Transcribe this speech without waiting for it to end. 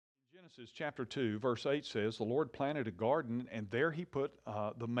Genesis chapter 2, verse 8 says, the Lord planted a garden, and there he put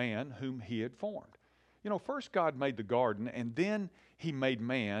the man whom he had formed. You know, first God made the garden, and then he made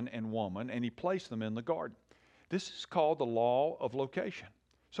man and woman, and he placed them in the garden. This is called the law of location.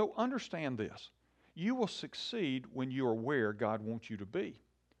 So understand this. You will succeed when you are where God wants you to be.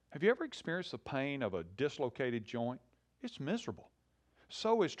 Have you ever experienced the pain of a dislocated joint? It's miserable.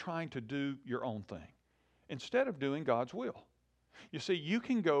 So is trying to do your own thing instead of doing God's will. You see, you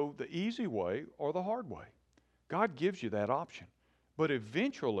can go the easy way or the hard way. God gives you that option. But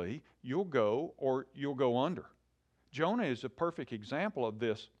eventually, you'll go or you'll go under. Jonah is a perfect example of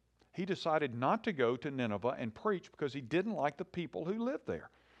this. He decided not to go to Nineveh and preach because he didn't like the people who lived there.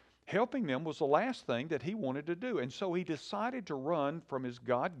 Helping them was the last thing that he wanted to do. And so he decided to run from his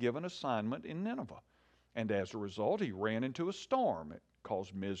God-given assignment in Nineveh. And as a result, he ran into a storm. It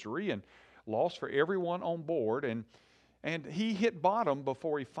caused misery and loss for everyone on board. And he hit bottom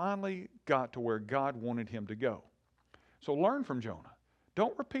before he finally got to where God wanted him to go. So learn from Jonah.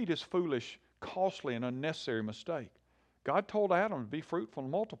 Don't repeat his foolish, costly, and unnecessary mistake. God told Adam to be fruitful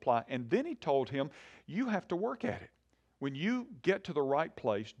and multiply, and then he told him, you have to work at it. When you get to the right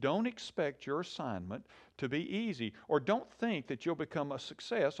place, don't expect your assignment to be easy, or don't think that you'll become a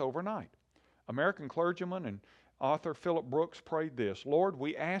success overnight. American clergyman and author Philip Brooks prayed this, Lord,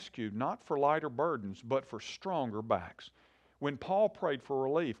 we ask you not for lighter burdens, but for stronger backs. When Paul prayed for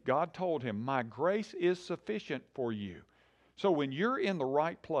relief, God told him, my grace is sufficient for you. So when you're in the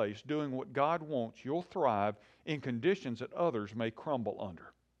right place doing what God wants, you'll thrive in conditions that others may crumble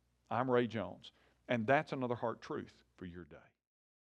under. I'm Ray Jones, and that's another Heart Truth for your day.